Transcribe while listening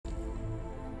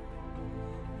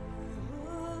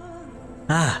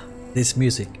Ah, this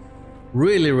music.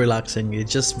 Really relaxing.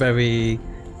 It's just very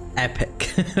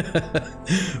epic.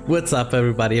 What's up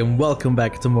everybody and welcome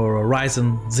back to more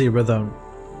Horizon Zero Dawn.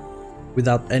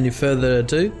 Without any further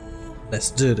ado,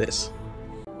 let's do this.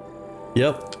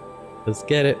 Yep, let's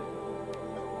get it.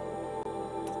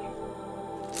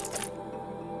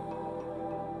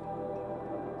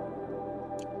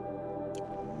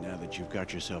 Now that you've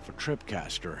got yourself a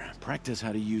tripcaster, practice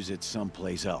how to use it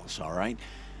someplace else, all right?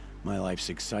 My life's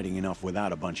exciting enough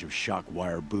without a bunch of shock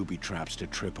wire booby traps to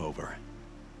trip over.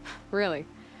 Really?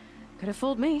 Could have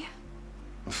fooled me.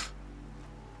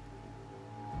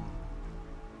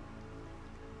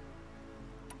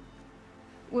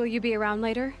 Will you be around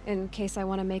later, in case I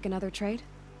want to make another trade?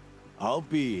 I'll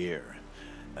be here.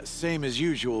 Same as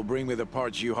usual, bring me the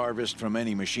parts you harvest from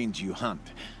any machines you hunt.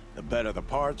 The better the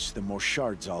parts, the more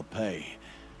shards I'll pay.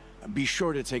 Be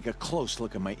sure to take a close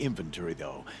look at my inventory,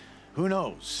 though. Who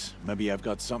knows? Maybe I've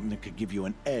got something that could give you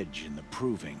an edge in the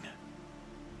proving.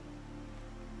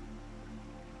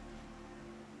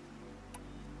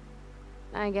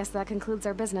 I guess that concludes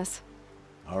our business.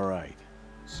 All right.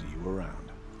 See you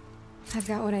around. I've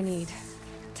got what I need.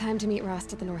 Time to meet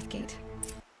Rost at the North Gate.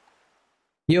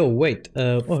 Yo, wait.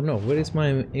 Oh no, where is my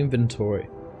inventory?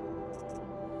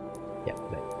 Yeah,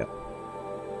 there you go.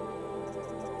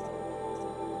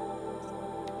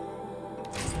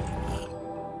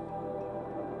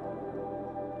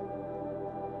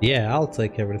 Yeah, I'll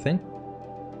take everything.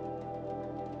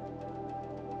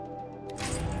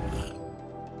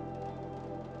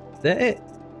 Is that it?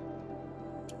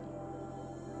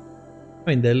 I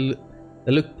mean, they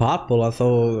look purple. I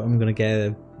thought I'm gonna get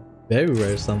a very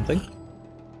rare something.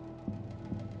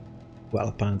 Well,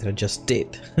 apparently I just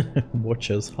did.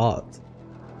 Watcher's heart.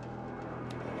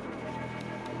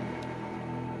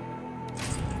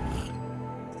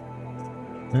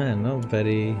 Not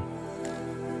very.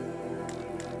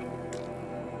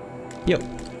 Yo.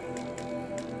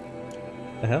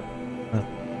 The hell? Oh.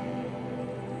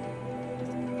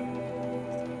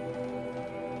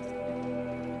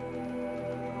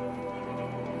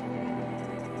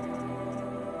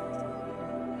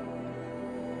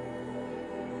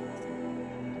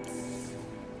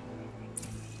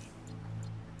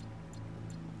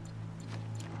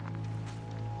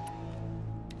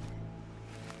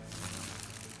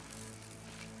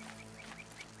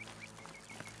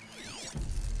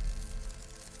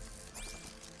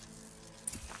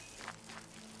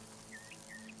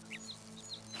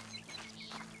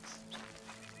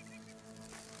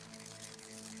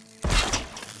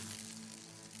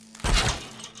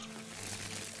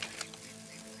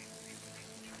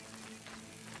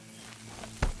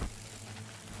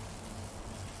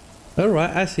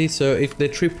 Alright, I see. So if they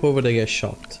trip over, they get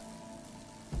shocked.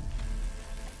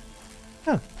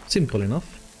 Oh, simple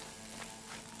enough.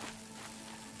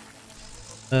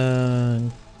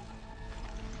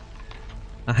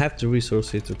 I have the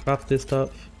resources to craft this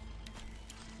stuff.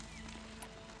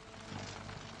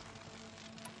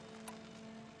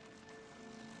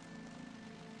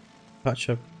 Patch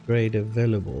upgrade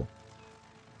available.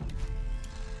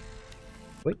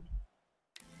 Wait.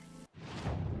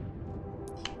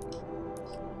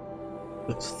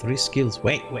 That's 3 skills.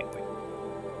 Wait.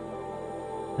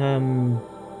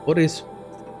 What is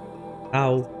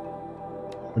how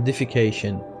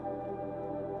modification?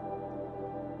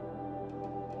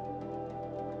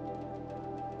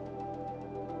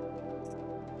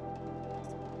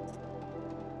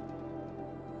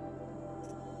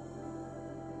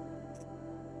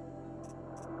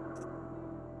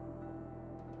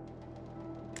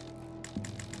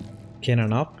 Can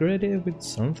I upgrade it with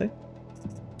something?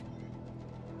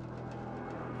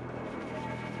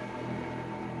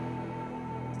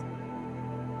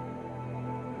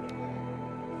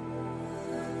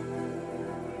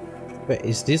 Wait,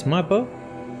 is this my bow?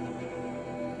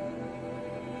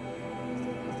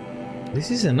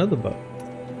 This is another bow.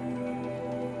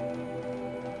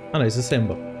 Oh no, it's the same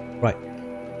bow. Right.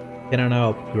 Can I now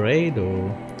upgrade or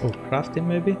craft it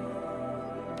maybe?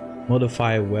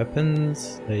 Modify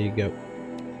weapons. There you go.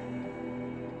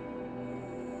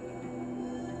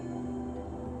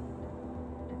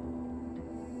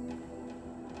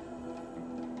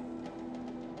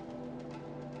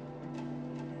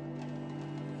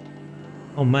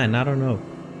 Oh man, I don't know.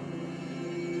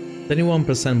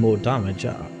 21% more damage,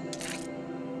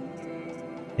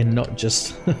 and not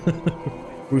just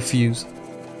refuse.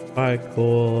 Fire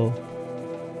call.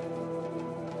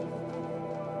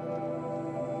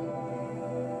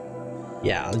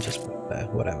 Yeah, I'll just put there,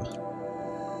 whatever.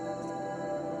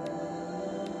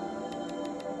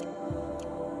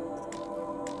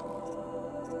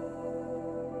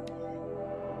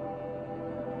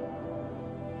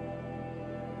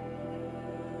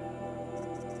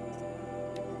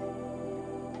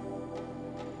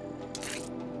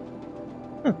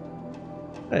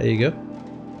 There you go.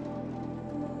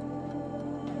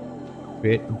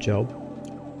 Great job.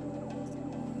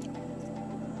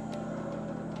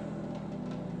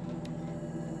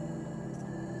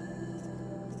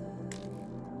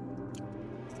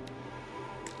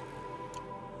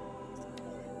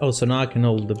 Oh, so now I can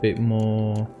hold a bit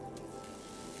more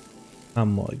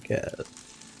ammo, I guess.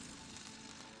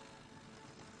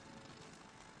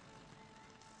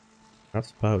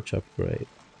 That's pouch upgrade.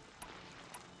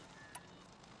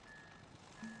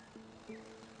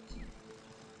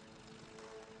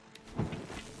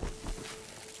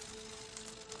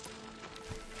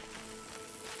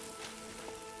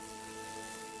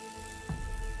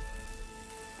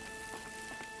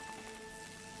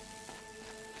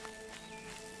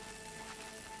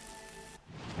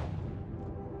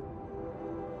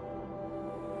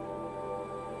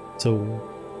 So,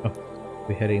 oh,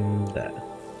 we're heading there.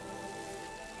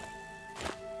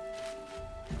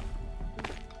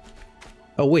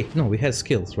 Oh wait, no, we had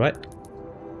skills, right?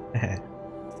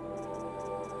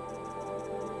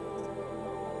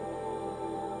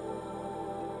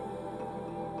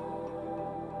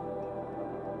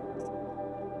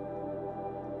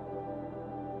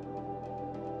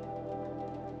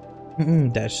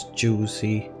 That's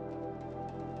juicy.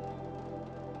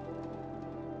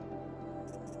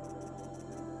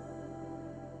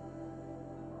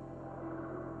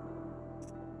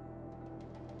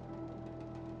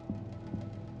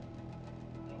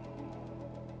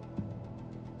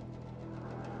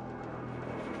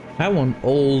 I want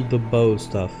all the bow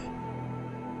stuff.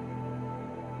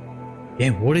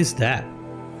 Damn, what is that?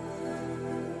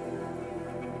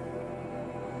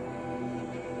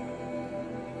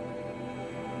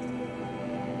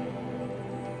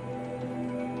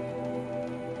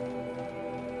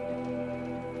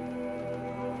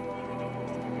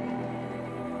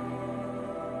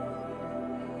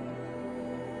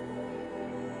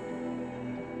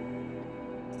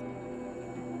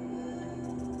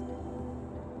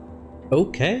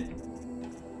 Okay.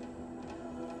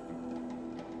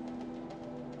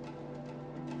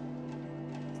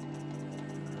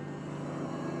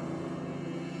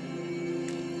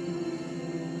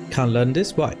 Can't learn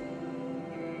this? Why?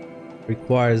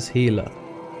 Requires healer.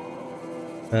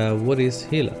 What is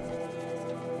healer?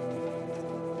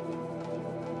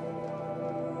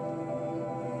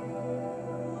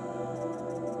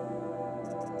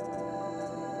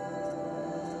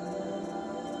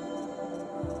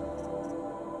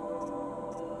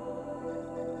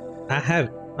 I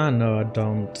have. Oh no, I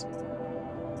don't.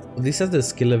 This is the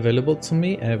skill available to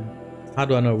me. How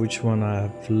do I know which one I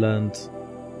have learned?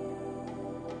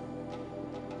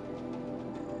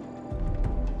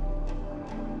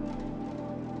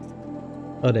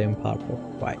 Oh, they're in purple.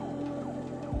 Right.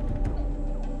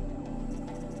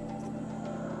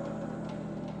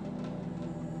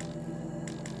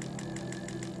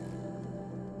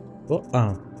 What?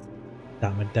 Oh,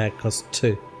 damn it! That costs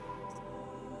 2.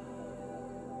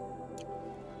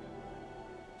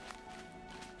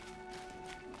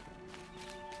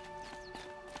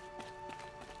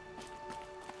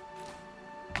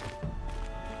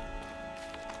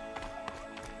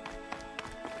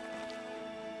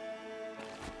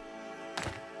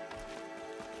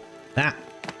 Ah,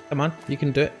 come on, you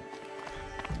can do it.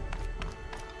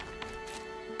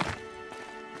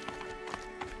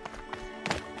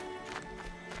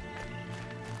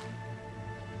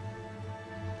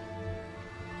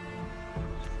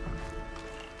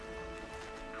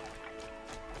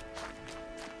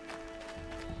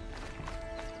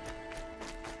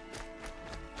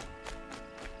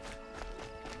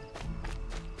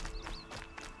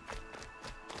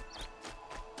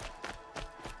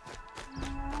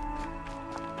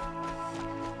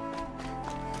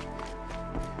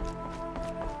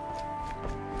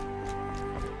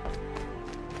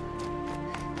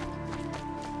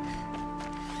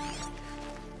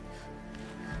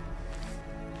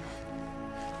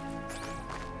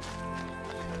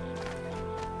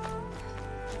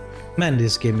 Man,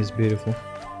 this game is beautiful.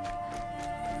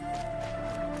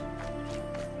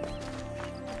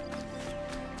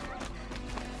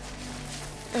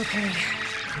 Okay.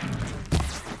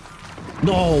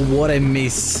 Oh, what a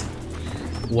miss.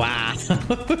 Wow.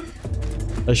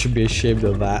 I should be ashamed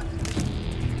of that.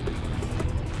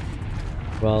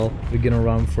 Well, we're gonna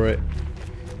run for it.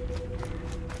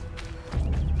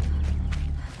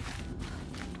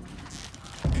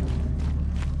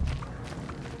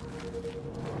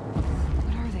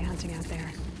 What are they hunting out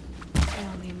there? Still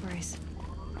on the embrace.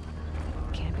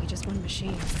 Can't be just one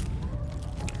machine.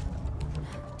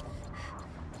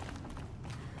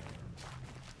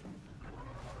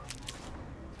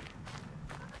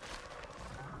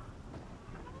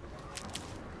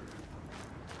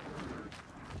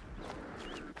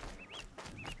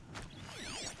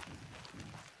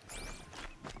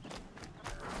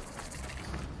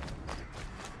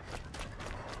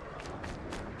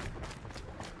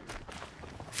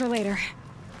 For later.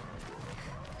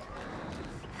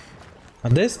 Are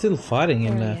they still fighting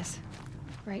in There he there? is.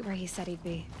 Right where he said he'd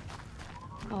be.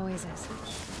 Always is.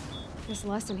 This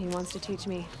lesson he wants to teach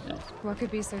me. What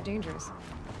could be so dangerous?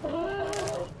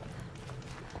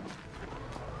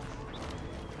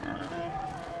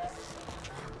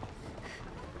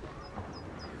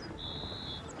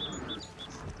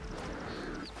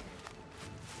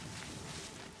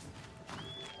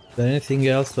 Is there anything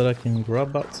else that I can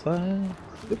grab outside?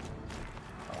 Yep.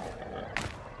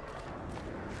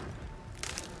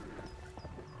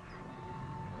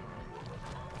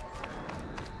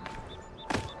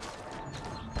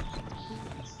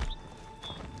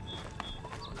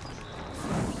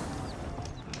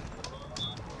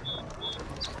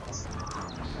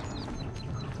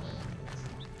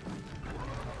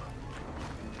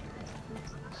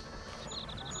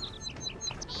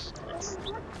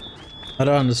 I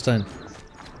don't understand.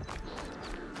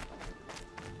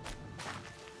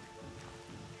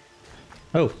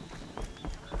 Oh.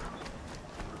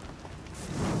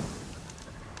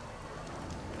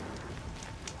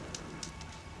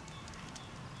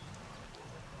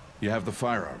 You have the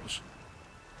firearms.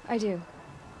 I do.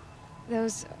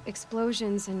 Those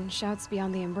explosions and shouts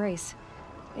beyond the embrace.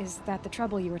 Is that the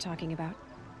trouble you were talking about?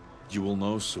 You will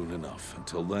know soon enough.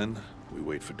 Until then, we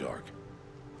wait for dark.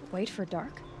 Wait for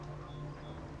dark?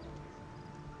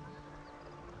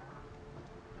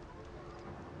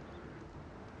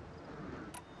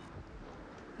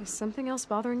 Is something else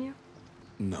bothering you?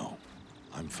 No,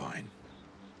 I'm fine.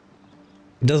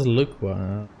 It doesn't look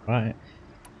right.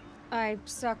 I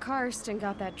saw Karst and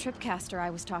got that tripcaster I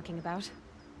was talking about.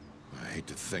 I hate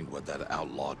to think what that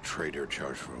outlaw trader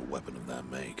charged for a weapon of that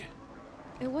make.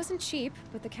 It wasn't cheap,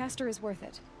 but the caster is worth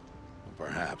it.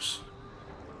 Perhaps.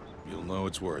 You'll know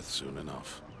it's worth soon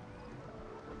enough.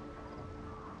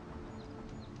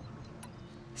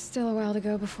 Still a while to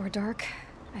go before dark.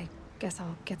 I guess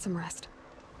I'll get some rest.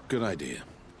 Good idea.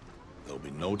 There'll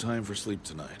be no time for sleep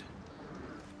tonight.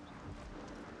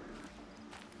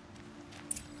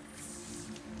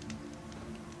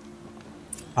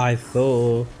 I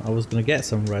thought I was gonna get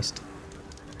some rest.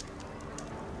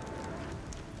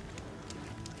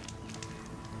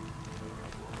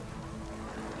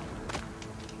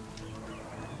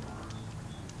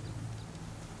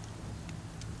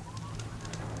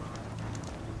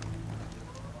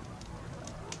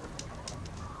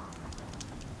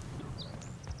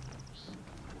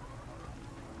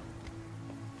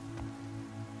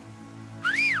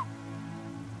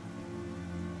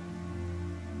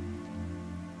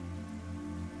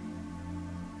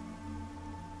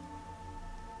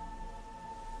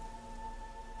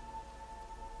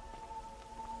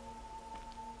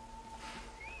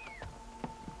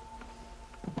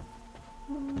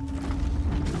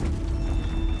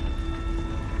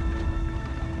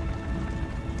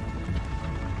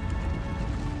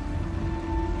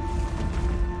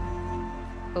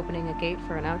 Opening a gate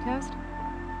for an outcast?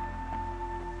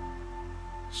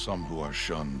 Some who are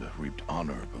shunned reaped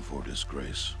honor before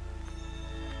disgrace.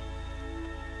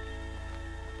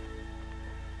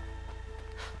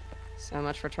 So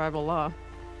much for tribal law.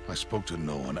 I spoke to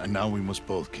no one, and now we must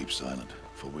both keep silent,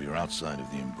 for we are outside of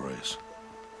the embrace.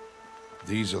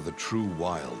 These are the true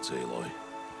wilds, Aloy,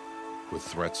 with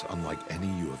threats unlike any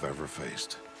you have ever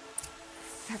faced.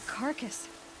 That carcass.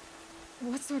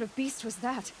 What sort of beast was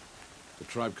that? The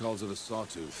tribe calls it a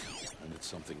Sawtooth, and it's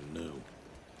something new.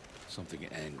 Something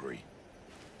angry.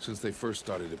 Since they first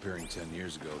started appearing 10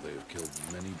 years ago, they have killed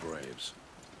many braves.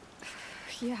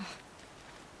 Yeah.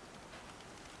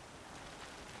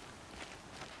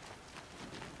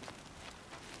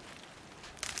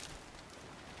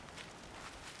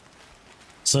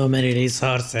 So many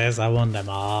resources, I want them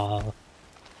all.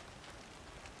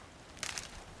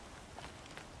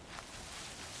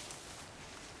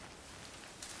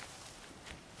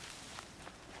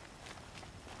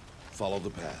 Follow the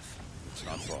path. It's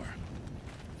not far.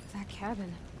 That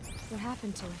cabin. What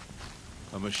happened to it?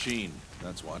 A machine,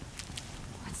 that's what.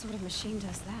 What sort of machine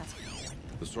does that?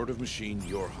 The sort of machine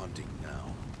you're hunting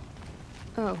now.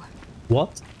 Oh,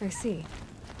 What? I see.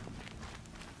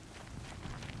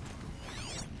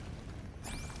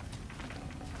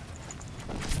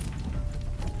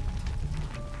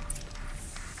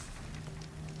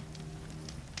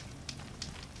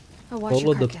 I'll watch Follow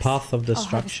your the carcass. path of I'll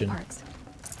harvest the destruction. parts.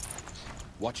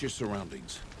 Watch your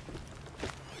surroundings.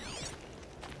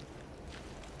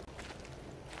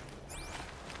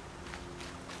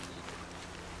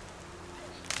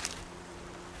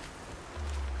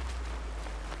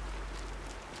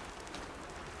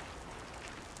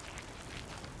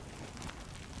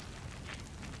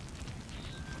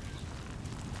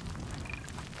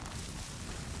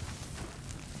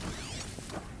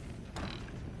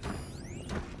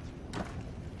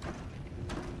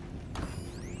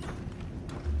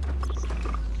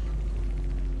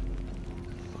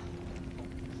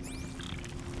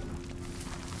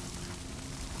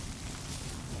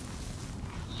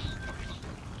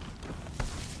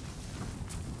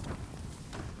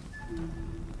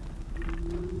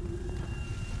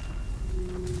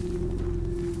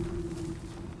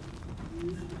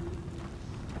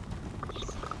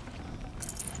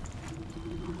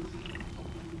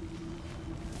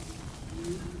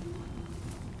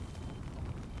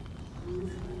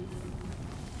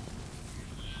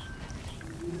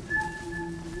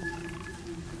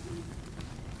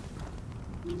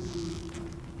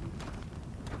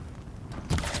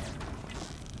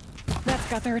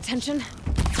 got their attention? It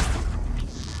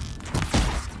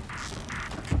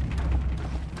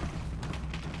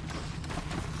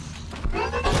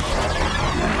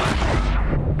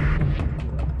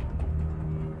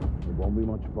won't be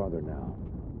much farther now.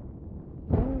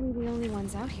 Why are we the only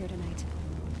ones out here tonight?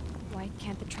 Why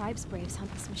can't the tribe's braves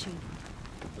hunt this machine?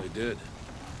 They did.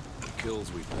 The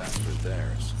kills we passed are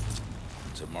theirs.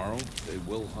 Tomorrow, they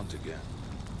will hunt again.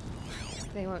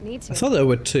 They won't need to. I thought there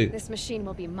were two. This machine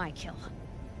will be my kill.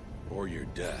 Or your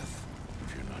death,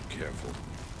 if you're not careful.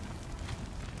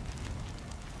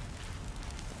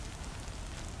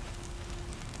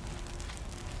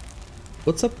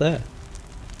 What's up there?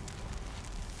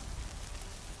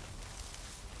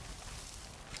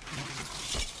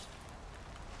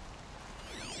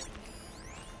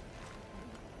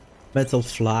 Metal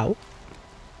flower?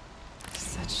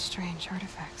 Such strange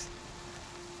artifacts.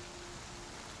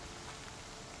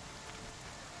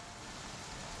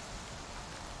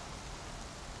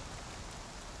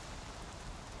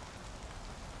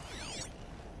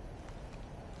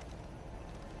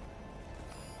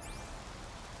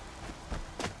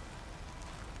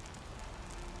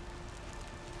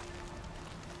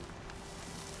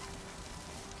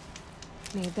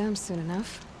 Need them soon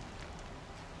enough.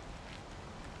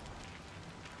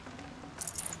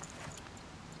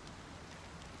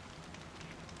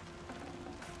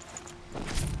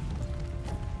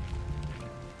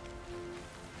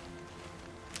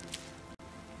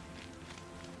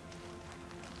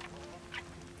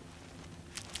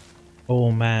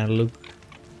 Oh man, look.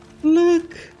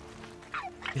 Look!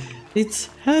 It's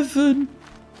heaven!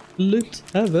 Look,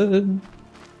 heaven!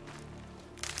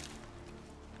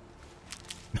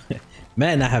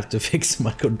 Man, I have to fix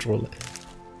my controller.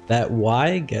 That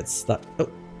Y gets stuck. Oh.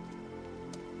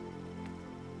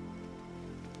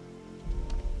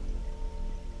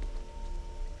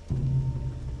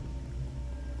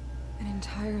 An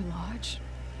entire lodge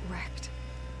wrecked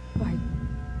by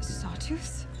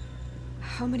Sawtooths?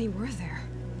 How many were there?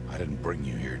 I didn't bring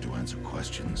you here to answer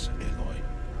questions, Aloy.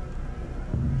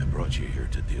 I brought you here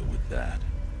to deal with that.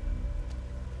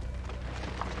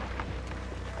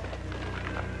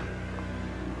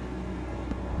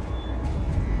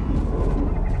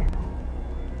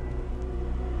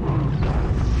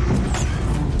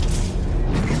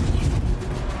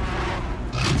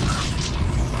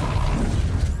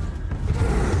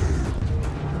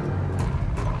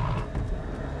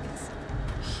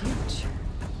 Huge.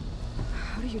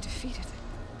 How do you defeat it?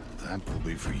 That will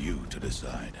be for you to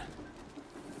decide.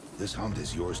 This hunt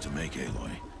is yours to make,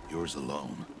 Aloy. Yours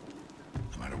alone.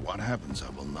 No matter what happens, I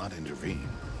will not intervene.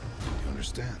 You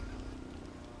understand?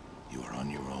 You are on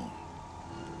your own.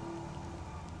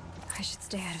 I should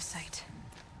stay out of sight.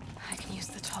 I can use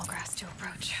the tall grass to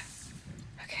approach.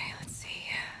 Okay, let's see.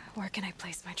 Where can I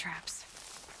place my traps?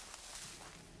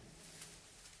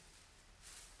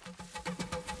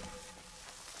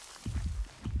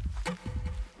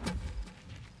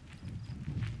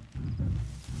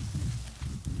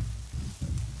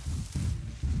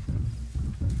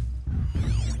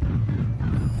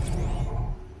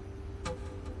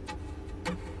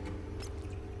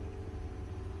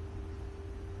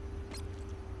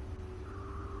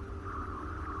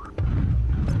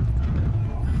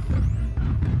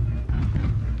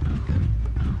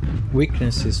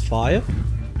 Weakness is fire.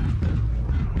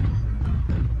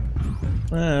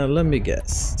 Let me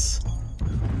guess.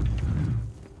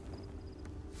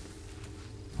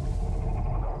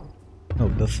 Oh,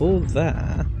 before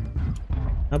that,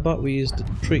 how about we use the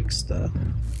trickster?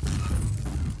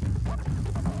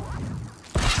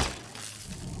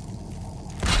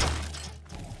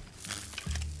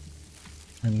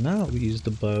 And now we use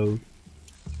the bow.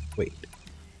 Wait.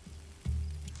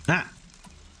 Ah!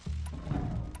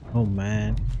 Oh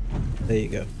man. There you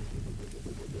go.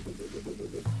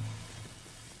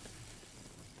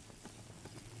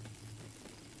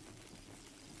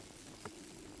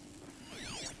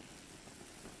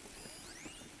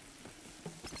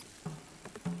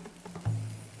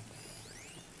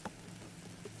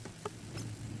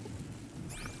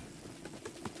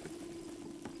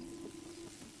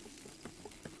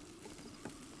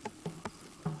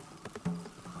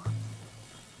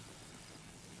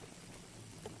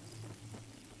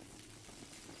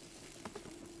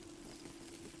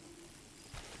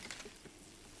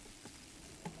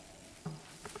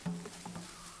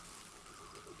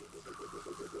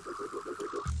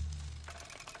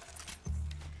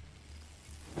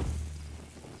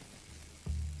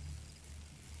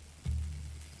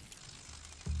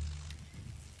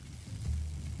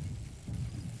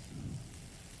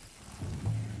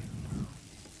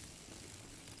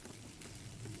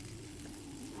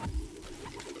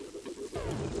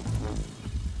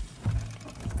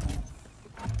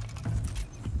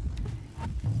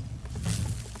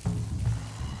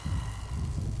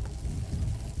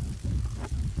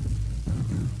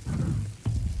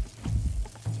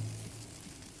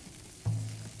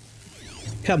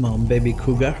 Come on, baby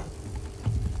cougar.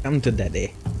 Come to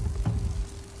daddy.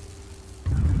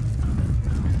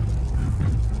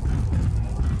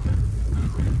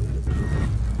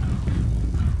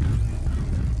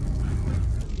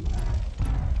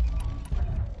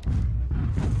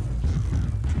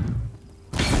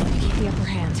 Keep the upper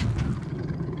hand.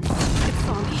 It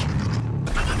saw me.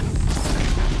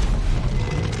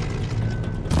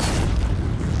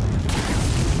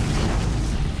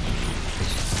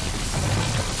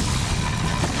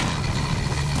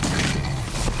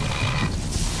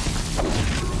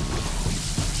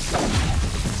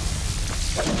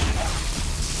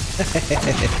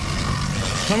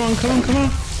 Come on, come on, come on.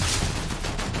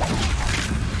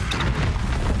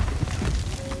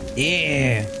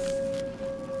 Yeah.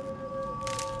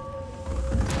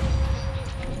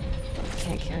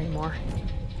 Can't carry more.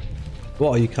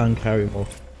 What, you can't carry more?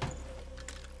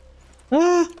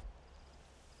 Ah!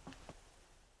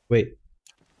 Wait.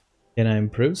 Can I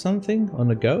improve something on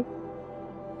the go?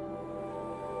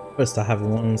 First I have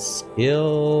one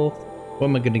skill. What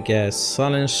am I gonna get?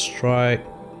 Silent Strike.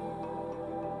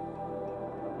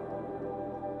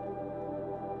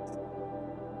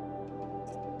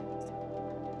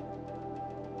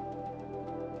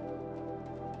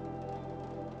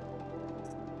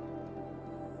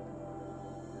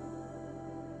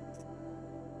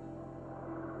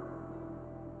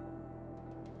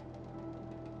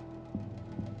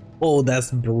 Oh, that's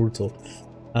brutal.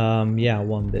 Yeah, I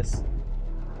want this.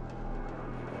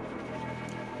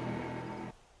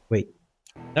 Wait.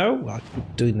 No, I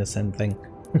keep doing the same thing.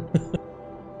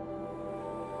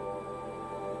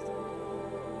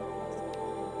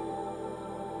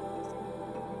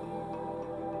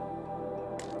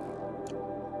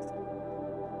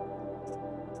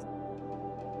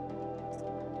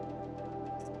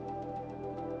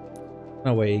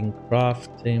 No way, in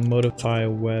crafting, modify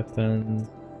weapons.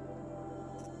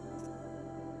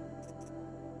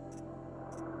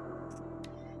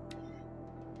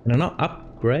 Can I not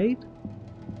upgrade?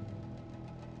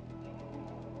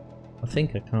 I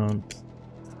think I can't.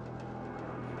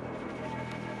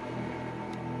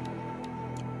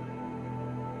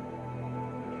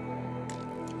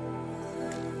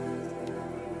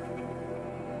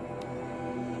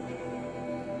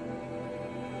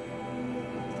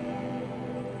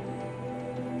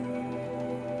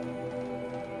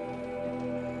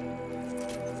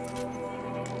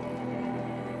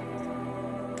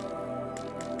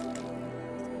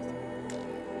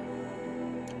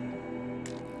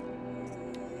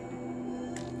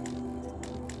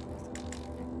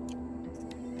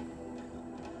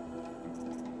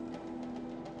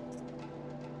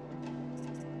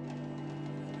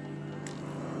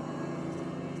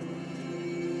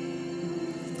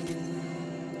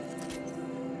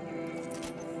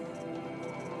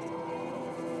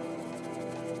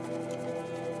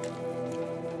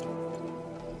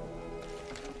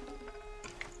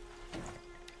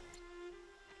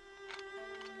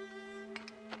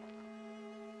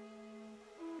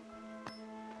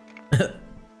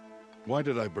 Why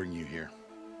did I bring you here?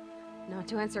 Not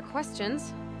to answer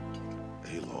questions.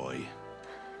 Aloy.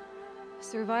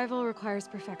 Survival requires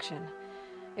perfection.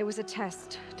 It was a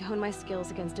test to hone my skills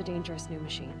against a dangerous new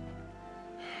machine.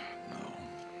 No.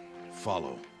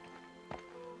 Follow.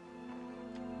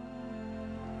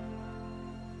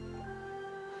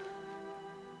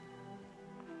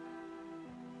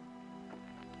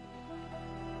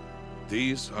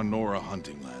 These are Nora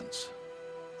hunting lands.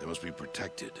 They must be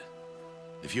protected.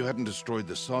 If you hadn't destroyed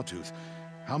the Sawtooth,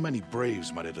 how many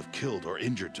Braves might it have killed or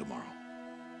injured tomorrow?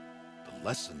 The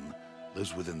lesson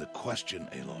lives within the question,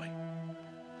 Aloy.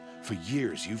 For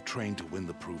years, you've trained to win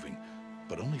the proving,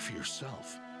 but only for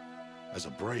yourself. As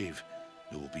a Brave,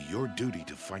 it will be your duty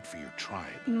to fight for your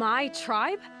tribe. My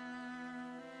tribe?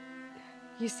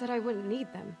 You said I wouldn't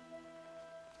need them.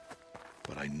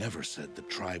 But I never said the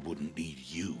tribe wouldn't need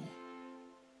you.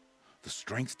 The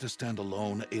strength to stand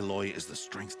alone, Aloy, is the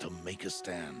strength to make a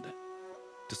stand.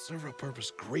 To serve a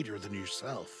purpose greater than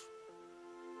yourself.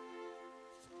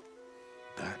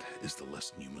 That is the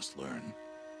lesson you must learn.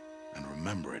 And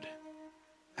remember it.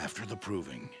 After the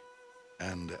proving.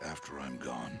 And after I'm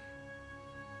gone.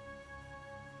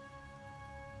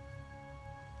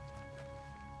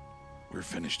 We're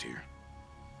finished here.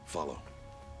 Follow.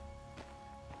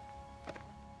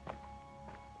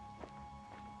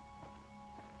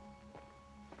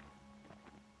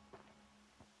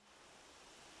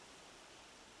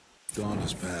 Dawn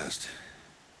has passed.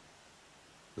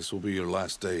 This will be your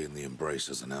last day in the Embrace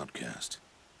as an outcast.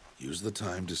 Use the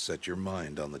time to set your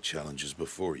mind on the challenges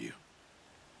before you.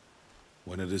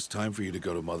 When it is time for you to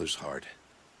go to Mother's Heart,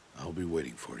 I'll be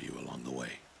waiting for you along the way.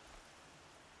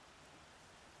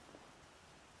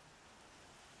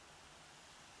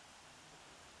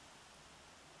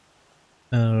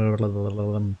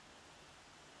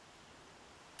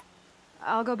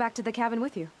 I'll go back to the cabin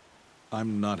with you.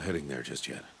 I'm not heading there just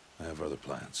yet. I have other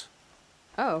plans.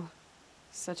 Oh,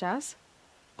 such as?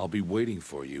 I'll be waiting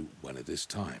for you when it is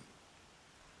time.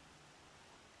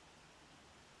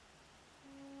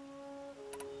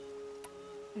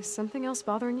 Is something else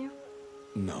bothering you?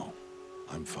 No,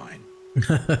 I'm fine.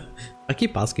 I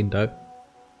keep asking though.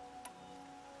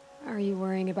 Are you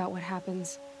worrying about what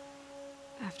happens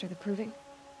after the proving?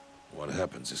 What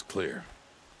happens is clear.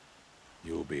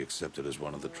 You will be accepted as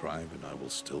one of the tribe, and I will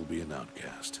still be an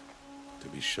outcast. To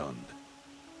be shunned.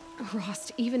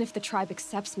 Rost, even if the tribe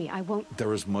accepts me, I won't...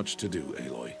 There is much to do,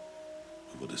 Aloy.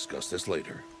 We will discuss this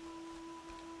later.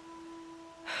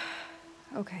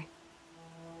 Okay.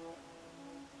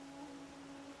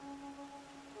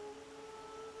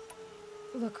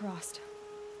 Look, Rost.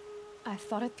 I've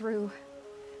thought it through,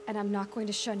 and I'm not going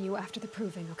to shun you after the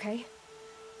proving, okay?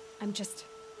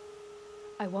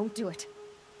 I won't do it.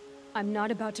 I'm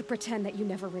not about to pretend that you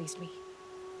never raised me.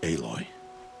 Aloy,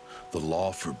 the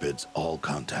law forbids all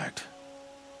contact.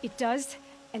 It does,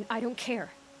 and I don't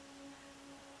care.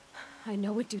 I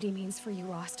know what duty means for you,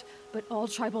 Rost, but all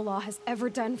tribal law has ever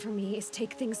done for me is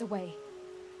take things away.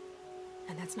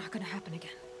 And that's not gonna happen again.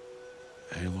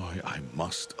 Aloy, I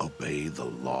must obey the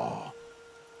law.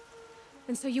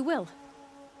 And so you will.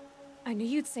 I knew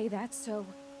you'd say that, so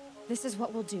this is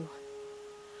what we'll do.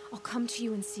 I'll come to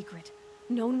you in secret.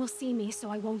 No one will see me, so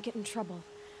I won't get in trouble.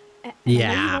 And I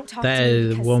know you won't talk to me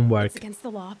because won't work. it's against the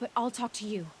law, but I'll talk to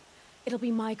you. It'll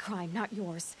be my crime, not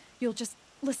yours. You'll just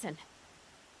listen.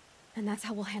 And that's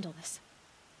how we'll handle this.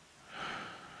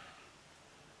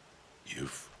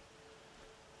 You've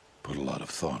put a lot of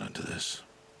thought into this.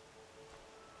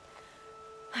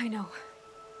 I know.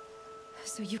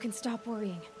 So you can stop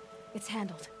worrying. It's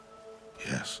handled.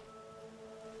 Yes.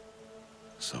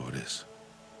 So it is.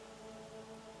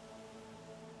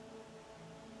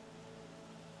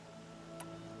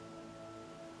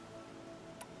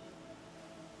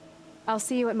 I'll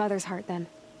see you at Mother's Heart then.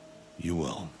 You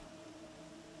will.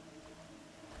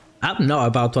 I'm not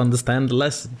about to understand the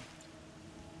lesson.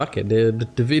 Okay, the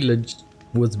village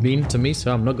was mean to me,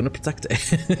 so I'm not gonna protect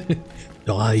it.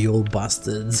 Die, you old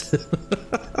bastards.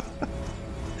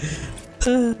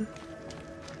 Oh,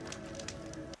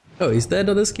 is that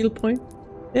another skill point?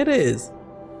 It is.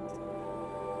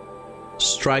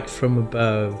 Strike from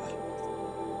above.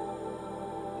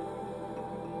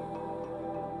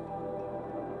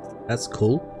 That's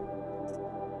cool.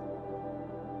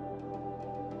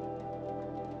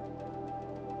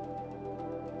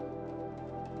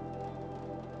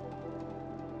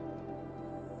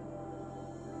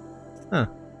 Huh.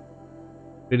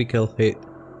 Critical hit.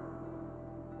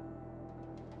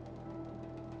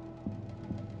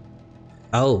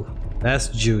 Oh, that's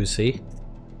juicy.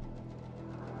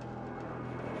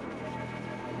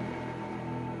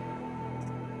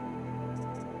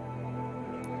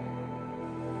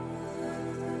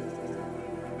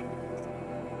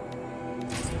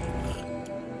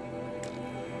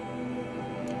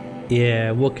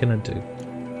 Yeah, what can I do?